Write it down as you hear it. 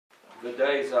the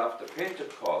days after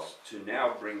Pentecost to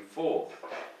now bring forth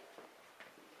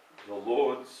the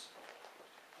Lord's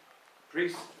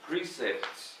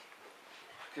precepts,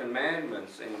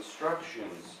 commandments and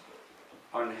instructions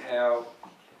on how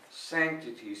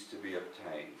sanctity is to be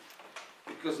obtained.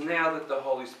 Because now that the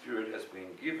Holy Spirit has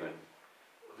been given,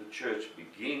 the church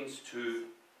begins to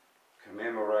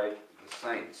commemorate the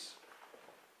saints.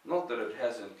 Not that it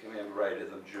hasn't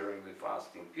commemorated them during the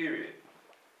fasting period.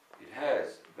 It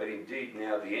has, but indeed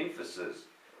now the emphasis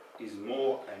is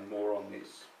more and more on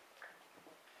this.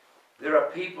 There are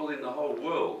people in the whole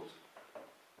world,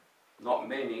 not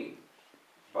many,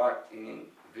 but in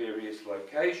various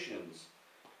locations,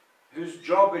 whose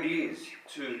job it is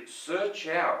to search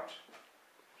out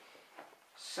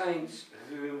saints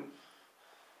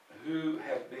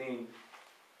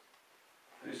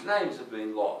whose names have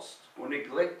been lost or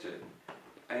neglected,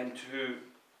 and to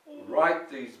write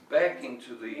these back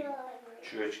into the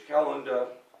church calendar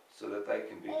so that they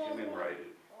can be commemorated.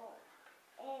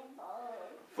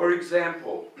 For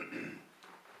example,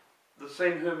 the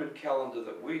St. Herman calendar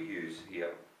that we use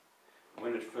here,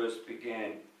 when it first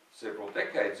began several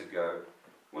decades ago,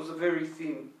 was a very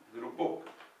thin little book.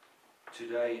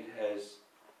 Today it has,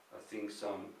 I think,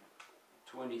 some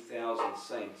 20,000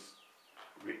 saints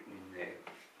written in there.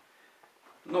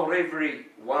 Not every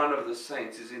one of the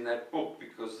saints is in that book,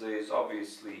 because there's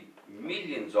obviously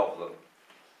millions of them,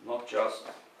 not just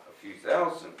a few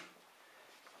thousand.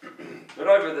 But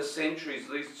over the centuries,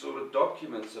 these sort of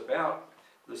documents about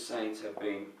the saints have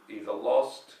been either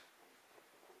lost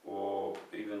or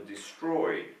even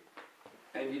destroyed.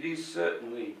 And it is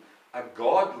certainly a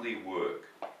godly work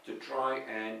to try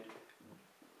and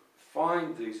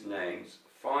find these names,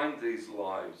 find these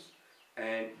lives,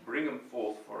 and bring them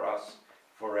forth for us,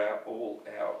 for all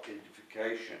our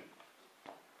edification.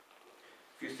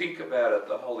 If you think about it,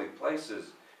 the holy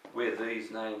places where these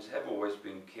names have always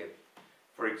been kept,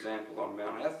 for example on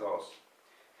Mount Athos,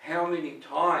 how many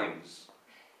times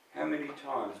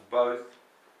both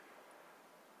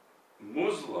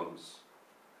Muslims,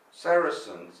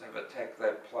 Saracens have attacked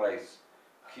that place,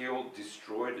 killed,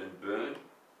 destroyed and burned,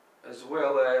 as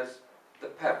well as the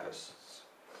Papists,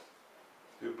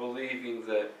 who, believing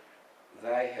that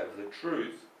they have the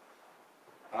truth,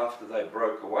 after they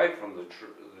broke away from the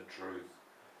truth,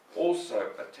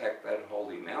 also attacked that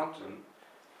holy mountain,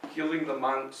 killing the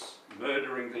monks,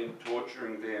 murdering them,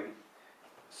 torturing them,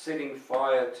 setting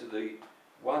fire to the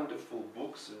wonderful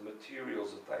books and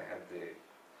materials that they had there.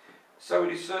 So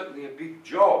it is certainly a big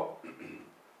job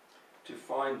to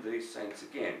find these saints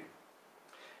again.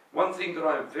 One thing that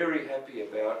I'm very happy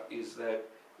about is that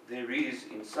there is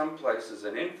in some places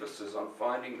an emphasis on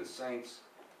finding the saints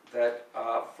that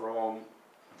are from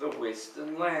the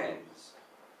Western lands.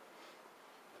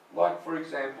 Like, for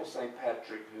example, St.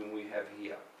 Patrick, whom we have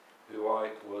here, who I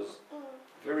was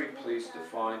very pleased to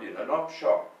find in an op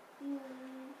shop.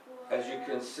 As you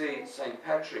can see, St.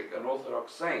 Patrick, an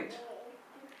Orthodox saint,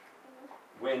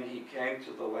 when he came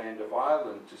to the land of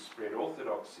Ireland to spread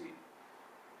orthodoxy,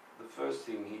 the first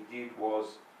thing he did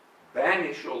was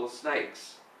banish all the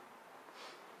snakes.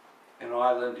 And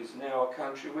Ireland is now a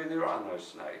country where there are no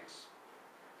snakes.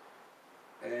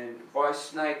 And by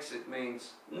snakes it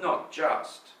means not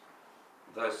just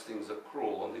those things that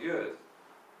crawl on the earth,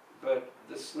 but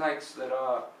the snakes that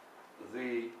are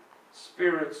the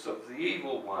spirits of the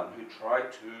evil one who try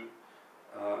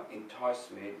to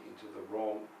entice men into the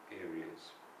wrong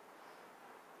areas.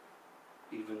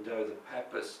 Even though the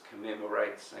Papists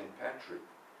commemorate St. Patrick,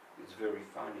 it's very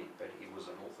funny, but he was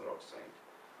an Orthodox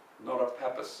saint, not a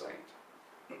Papist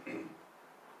saint.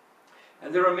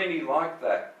 And there are many like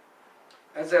that.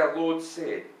 As our Lord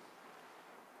said,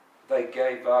 they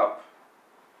gave up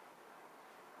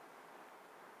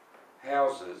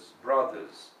houses,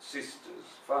 brothers, sisters,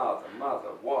 father,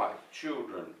 mother, wife,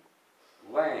 children,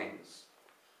 lands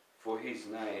for his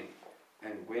name,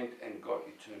 and went and got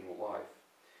eternal life.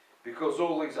 Because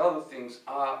all these other things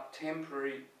are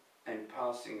temporary and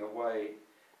passing away,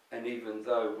 and even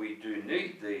though we do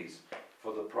need these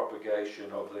for the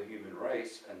propagation of the human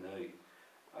race and the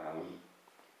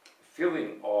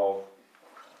filling of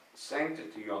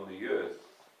sanctity on the earth,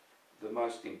 the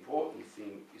most important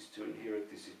thing is to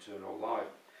inherit this eternal life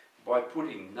by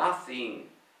putting nothing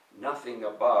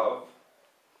above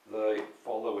the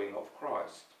following of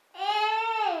Christ.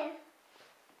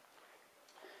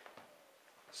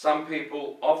 Some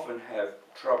people often have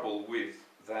trouble with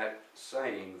that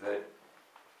saying that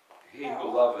he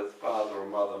who loveth father or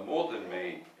mother more than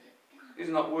me is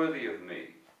not worthy of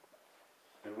me,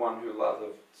 and one who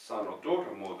loveth son or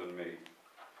daughter more than me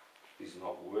is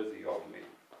not worthy of me.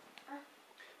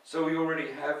 So we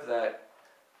already have that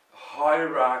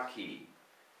hierarchy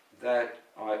that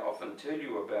I often tell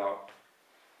you about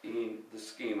in the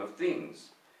scheme of things,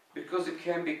 because it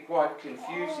can be quite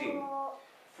confusing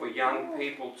for young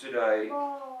people today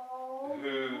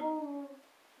who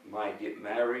may get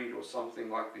married or something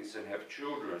like this and have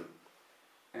children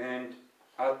and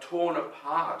are torn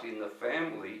apart in the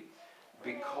family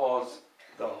because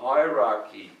the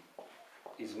hierarchy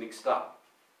is mixed up.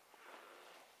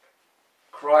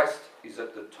 Christ is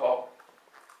at the top.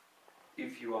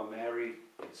 If you are married,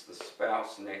 it's the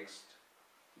spouse next,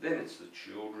 then it's the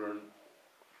children,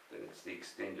 then it's the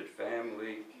extended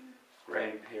family,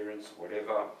 grandparents,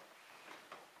 whatever,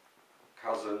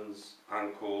 cousins,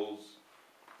 uncles,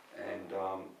 and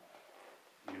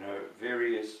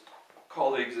various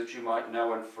colleagues that you might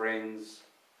know and friends,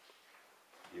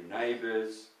 your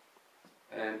neighbours,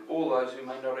 and all those who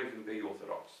may not even be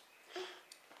Orthodox.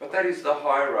 But that is the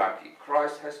hierarchy.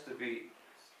 Christ has to be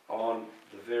on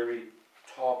the very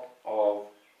top of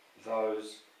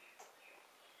those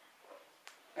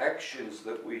actions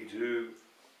that we do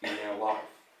in our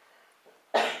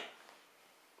life.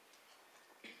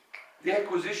 The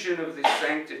acquisition of this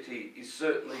sanctity is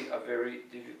certainly a very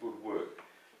difficult work,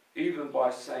 even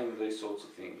by saying these sorts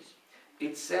of things.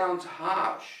 It sounds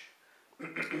harsh,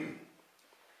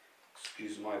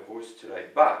 excuse my voice today,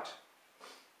 but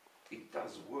it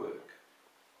does work.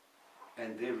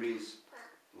 And there is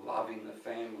love in the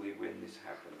family when this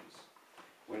happens.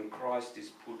 When Christ is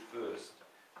put first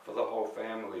for the whole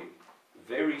family,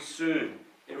 very soon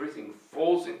everything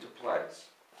falls into place.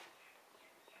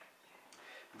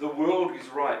 The world is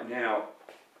right now,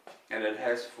 and it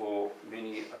has for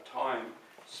many a time,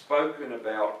 spoken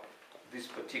about this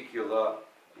particular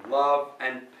love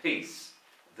and peace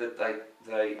that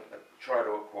they try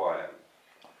to acquire.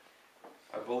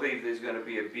 I believe there's going to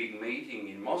be a big meeting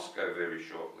in Moscow very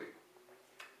shortly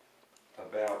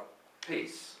about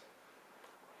peace.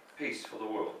 Peace for the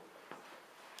world.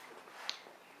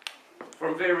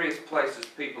 From various places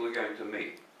people are going to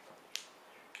meet.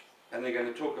 And they're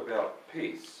going to talk about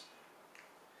peace.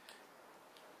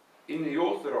 In the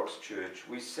Orthodox Church,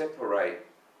 we separate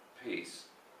peace.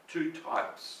 Two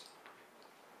types.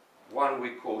 One we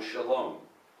call shalom,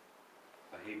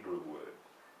 a Hebrew word.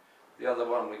 The other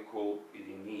one we call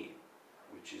irini,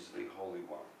 which is the Holy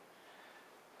One.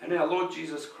 And our Lord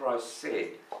Jesus Christ said,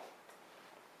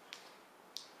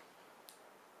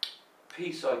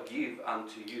 "Peace I give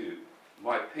unto you,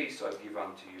 my peace I give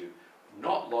unto you,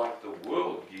 not like the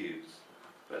world gives,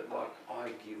 but like I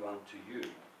give unto you."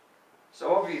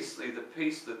 So obviously the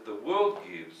peace that the world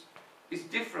gives is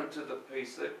different to the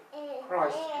peace that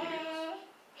Christ gives.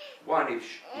 One is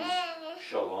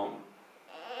shalom,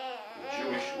 the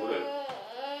Jewish word.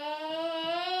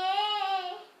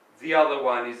 The other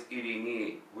one is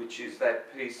irini, which is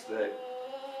that peace that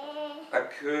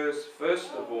occurs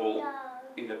first of all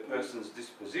in a person's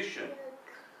disposition.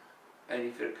 And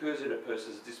if it occurs in a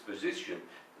person's disposition,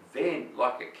 then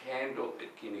like a candle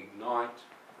it can ignite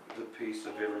the peace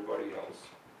of everybody else.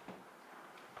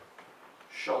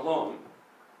 Shalom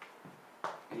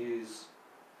is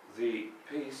the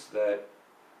peace that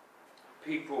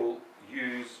people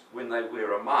use when they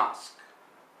wear a mask.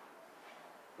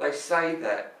 They say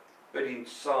that, but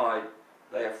inside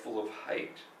they are full of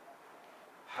hate.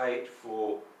 Hate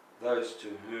for those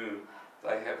to whom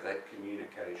they have that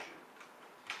communication.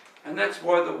 And that's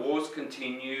why the wars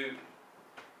continue,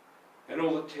 and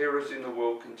all the terrors in the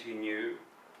world continue,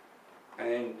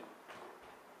 and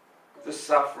the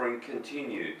suffering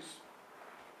continues.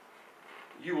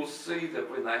 You will see that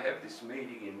when they have this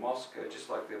meeting in Moscow, just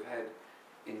like they've had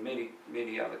in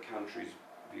many other countries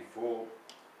before,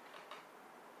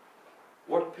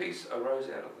 what peace arose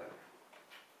out of that?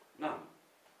 None.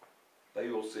 They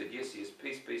all said, yes, yes,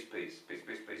 peace, peace, peace, peace,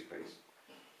 peace, peace, peace,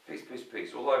 peace, peace,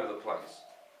 peace, all over the place.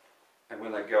 And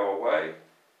when they go away,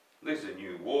 there's a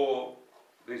new war,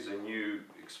 there's a new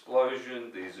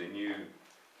explosion, there's a new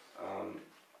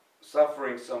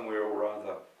suffering somewhere or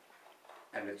other.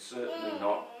 And it's certainly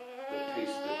not the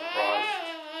peace that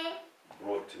Christ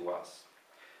brought to us.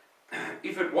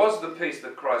 If it was the peace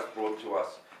that Christ brought to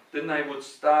us, then they would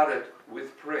start it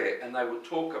with prayer, and they would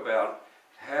talk about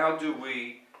how do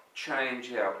we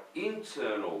change our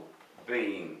internal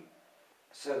being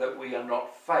so that we are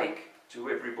not fake to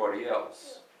everybody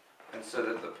else, and so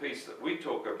that the peace that we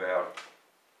talk about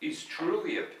is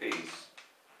truly a peace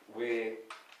where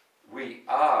we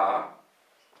are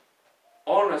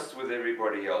honest with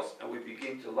everybody else and we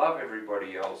begin to love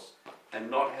everybody else and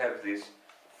not have this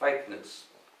fakeness.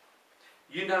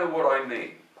 You know what I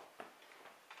mean.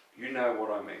 You know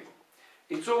what I mean.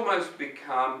 It's almost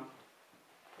become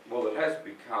well, it has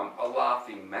become a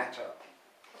laughing matter.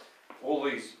 All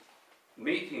these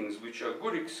meetings, which are a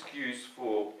good excuse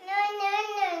for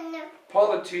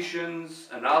politicians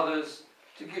and others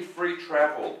to get free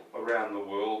travel around the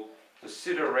world, to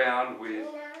sit around with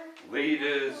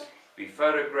leaders, be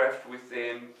photographed with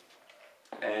them,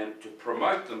 and to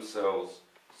promote themselves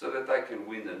so that they can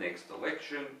win the next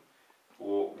election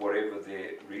or whatever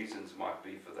their reasons might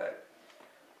be for that.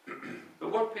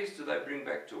 But what peace do they bring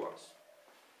back to us?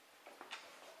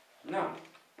 None.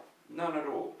 None at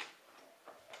all.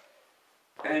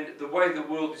 And the way the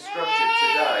world is structured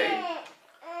today,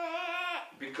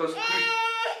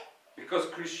 because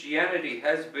Christianity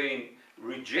has been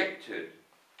rejected,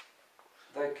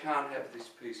 they can't have this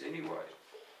peace anyway.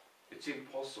 It's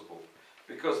impossible.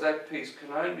 Because that peace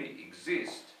can only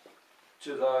exist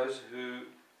to those who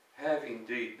have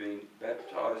indeed been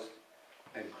baptized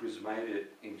and chrismated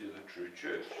into the true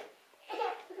church.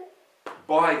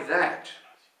 By that,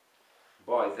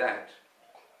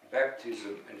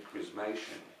 baptism and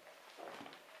chrismation,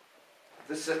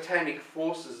 the satanic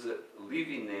forces that live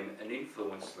in them and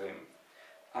influence them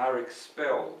are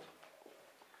expelled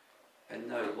and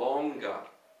no longer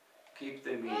keep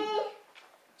them in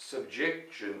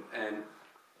subjection and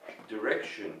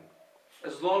direction,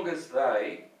 as long as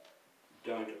they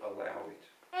don't allow it.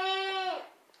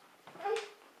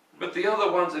 But the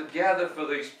other ones that gather for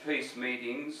these peace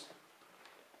meetings,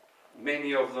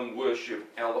 many of them worship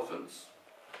elephants,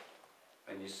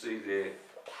 and you see their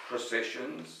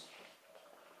processions,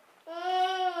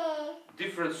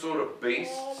 different sort of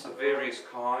beasts of various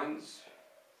kinds.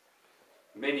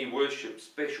 Many worship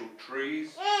special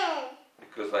trees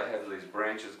because they have these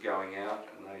branches going out,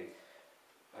 and they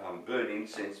burn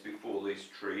incense before these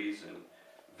trees and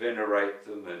venerate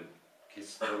them and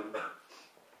kiss them.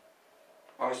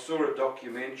 I saw a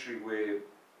documentary where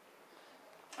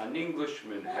an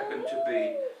Englishman happened to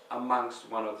be amongst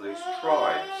one of these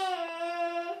tribes,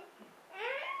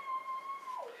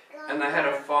 and they had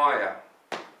a fire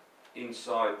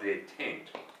inside their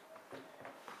tent,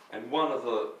 and one of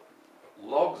the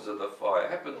logs of the fire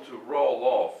happened to roll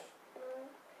off.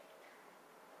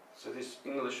 So this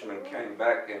Englishman came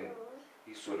back and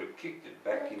he sort of kicked it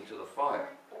back into the fire,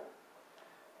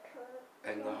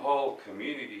 and the whole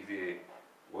community there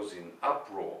was in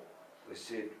uproar. They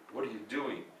said, "What are you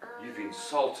doing? You've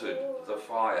insulted the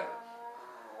fire.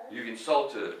 You've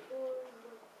insulted it.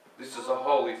 This is a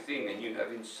holy thing and you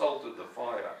have insulted the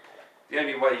fire. The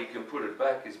only way you can put it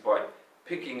back is by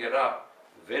picking it up,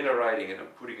 venerating it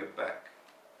and putting it back."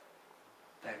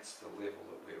 That's the level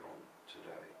that we're on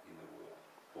today in the world.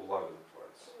 All over the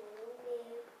place.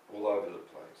 All over the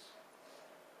place.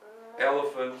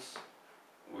 Elephants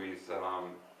with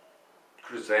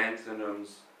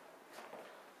chrysanthemums,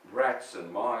 rats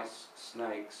and mice,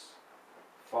 snakes,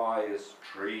 fires,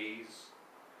 trees.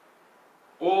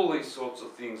 All these sorts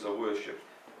of things are worshipped,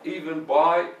 even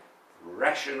by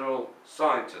rational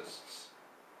scientists,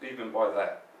 even by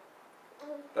that.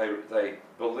 They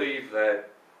believe that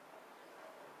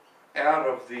out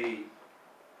of the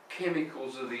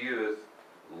chemicals of the earth,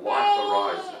 life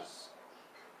arises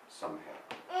somehow.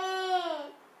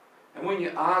 And when you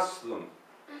ask them,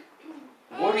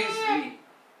 what is the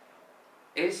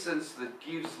essence that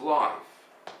gives life?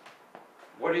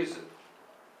 What is it?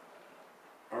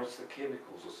 Or it's the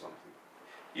chemicals or something.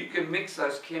 You can mix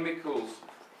those chemicals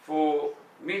for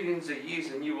millions of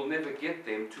years and you will never get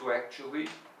them to actually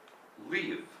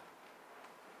live.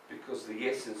 Because the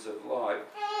essence of life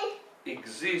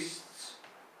exists.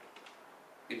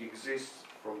 It exists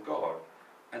from God.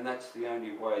 And that's the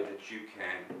only way that you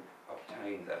can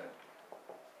obtain that.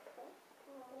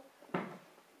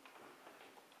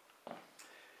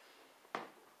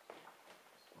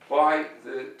 By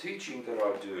the teaching that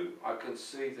I do, I can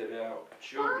see that our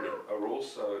children are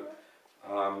also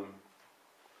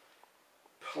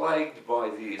plagued by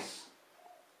this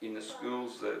in the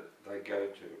schools that they go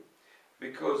to.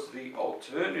 Because the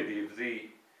alternative, the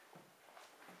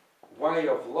way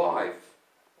of life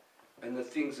and the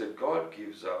things that God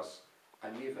gives us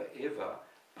are never ever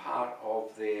part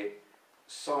of their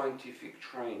scientific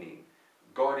training.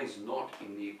 God is not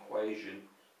in the equation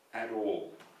at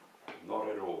all. Not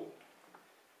at all.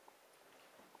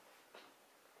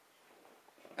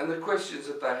 And the questions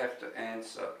that they have to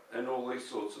answer and all these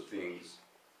sorts of things.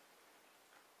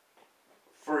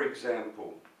 For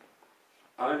example,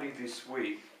 only this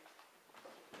week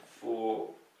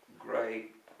for grade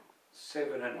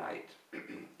 7 and 8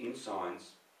 in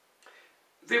science,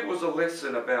 there was a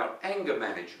lesson about anger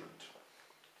management.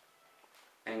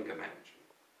 Anger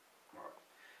management. Right.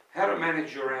 How to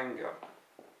manage your anger.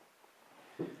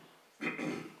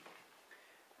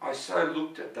 I so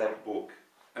looked at that book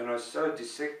and I so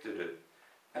dissected it,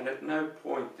 and at no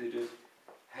point did it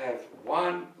have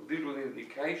one little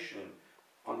indication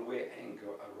on where anger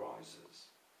arises.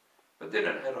 But then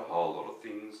it had a whole lot of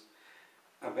things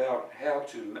about how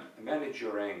to manage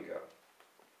your anger.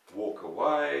 Walk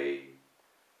away,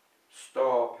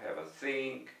 stop, have a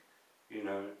think,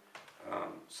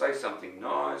 say something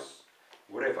nice,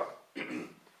 whatever.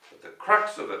 But the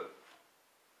crux of it,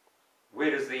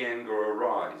 where does the anger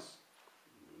arise?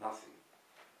 Nothing.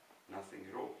 Nothing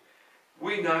at all.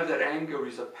 We know that anger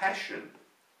is a passion,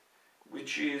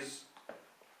 which is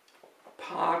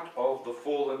part of the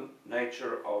fallen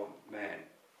nature of man.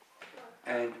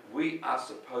 And we are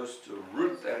supposed to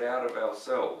root that out of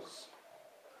ourselves.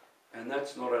 And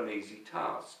that's not an easy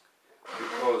task,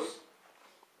 because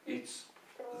it's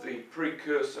the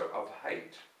precursor of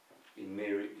hate in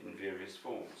various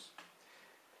forms.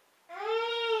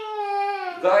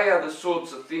 They are the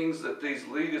sorts of things that these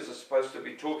leaders are supposed to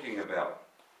be talking about,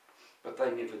 but they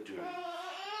never do.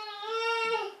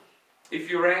 If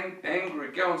you're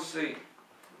angry, go and see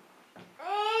a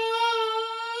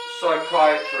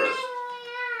psychiatrist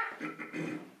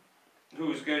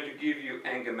who is going to give you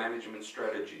anger management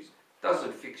strategies.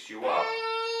 Doesn't fix you up.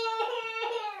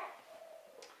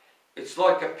 It's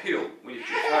like a pill which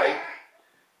you take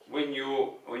when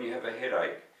you have a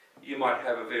headache. You might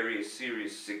have a very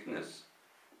serious sickness,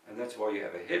 and that's why you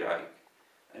have a headache.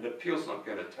 And a pill's not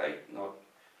going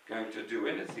to do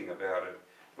anything about it.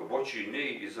 But what you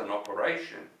need is an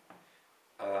operation,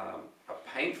 a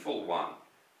painful one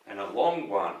and a long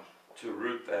one, to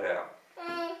root that out.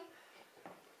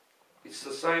 It's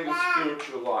the same with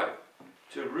spiritual life.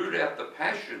 To root out the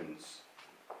passions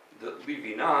that live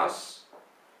in us,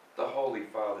 the Holy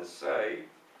Fathers say,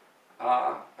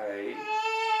 are a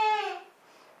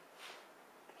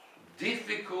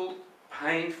difficult,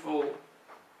 painful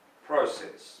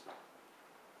process.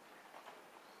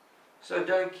 So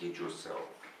don't kid yourself.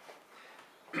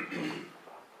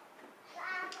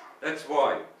 That's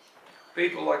why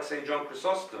people like St. John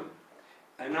Chrysostom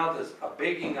and others are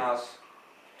begging us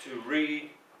to read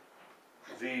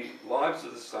the lives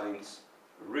of the saints,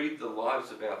 read the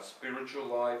lives about spiritual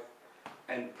life,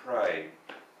 and pray,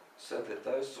 so that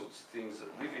those sorts of things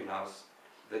that live in us,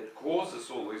 that cause us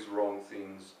all these wrong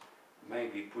things, may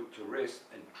be put to rest,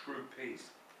 and true peace,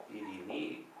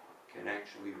 irene, can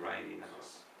actually reign in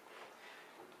us.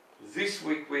 This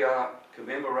week we are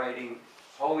commemorating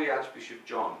Holy Archbishop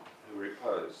John, who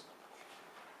reposed.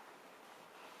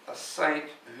 A saint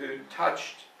who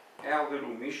touched our little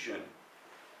mission,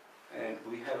 and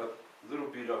we have a little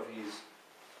bit of his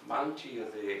mantilla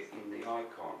there in the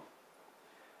icon.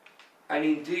 And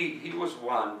indeed, he was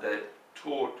one that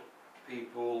taught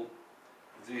people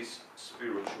this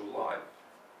spiritual life.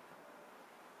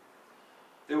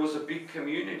 There was a big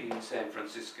community in San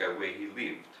Francisco where he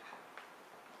lived.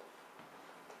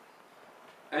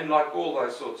 And like all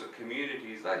those sorts of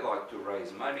communities, they like to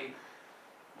raise money,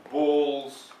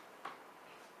 balls,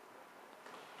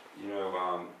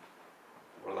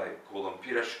 what do they call them,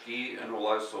 pirashki, and all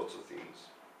those sorts of things.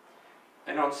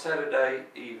 And on Saturday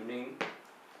evening,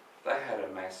 they had a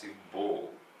massive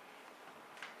ball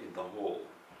in the hall.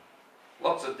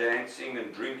 Lots of dancing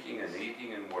and drinking and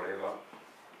eating and whatever,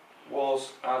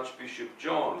 whilst Archbishop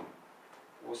John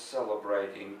was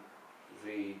celebrating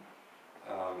the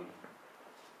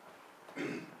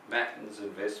matins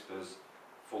and vespers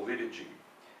for liturgy.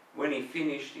 When he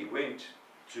finished, he went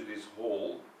to this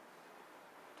hall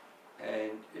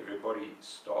and everybody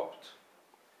stopped.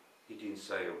 He didn't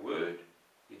say a word.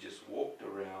 He just walked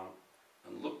around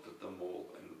and looked at them all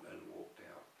and walked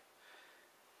out.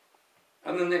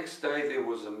 And the next day there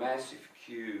was a massive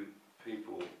queue,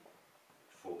 people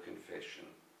for confession,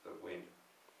 that went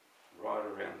right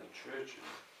around the church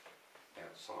and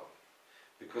outside,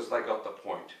 because they got the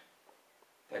point.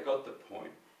 They got the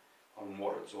point on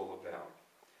what it's all about,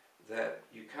 that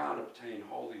you can't obtain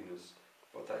holiness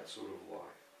by that sort of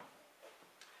life.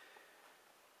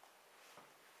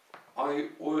 I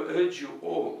urge you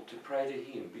all to pray to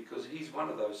him, because he's one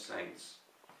of those saints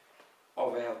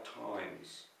of our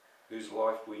times, whose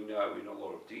life we know in a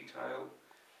lot of detail,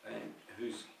 and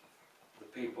whose the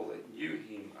people that knew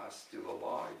him are still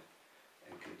alive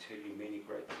and can tell you many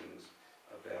great things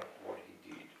about what he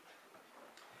did.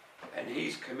 And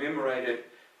he's commemorated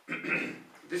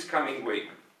this coming week.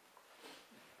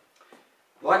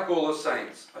 Like all the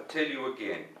saints, I tell you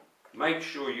again, make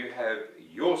sure you have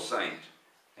your saint,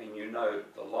 and you know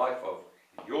the life of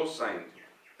your saint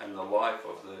and the life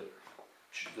of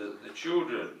the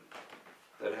children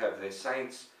that have their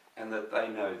saints, and that they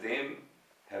know them,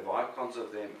 have icons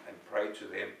of them, and pray to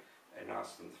them and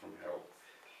ask them for help.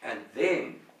 And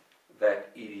then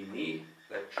that irini,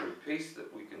 that true peace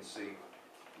that we can see,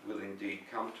 will indeed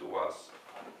come to us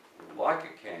like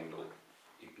a candle,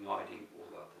 igniting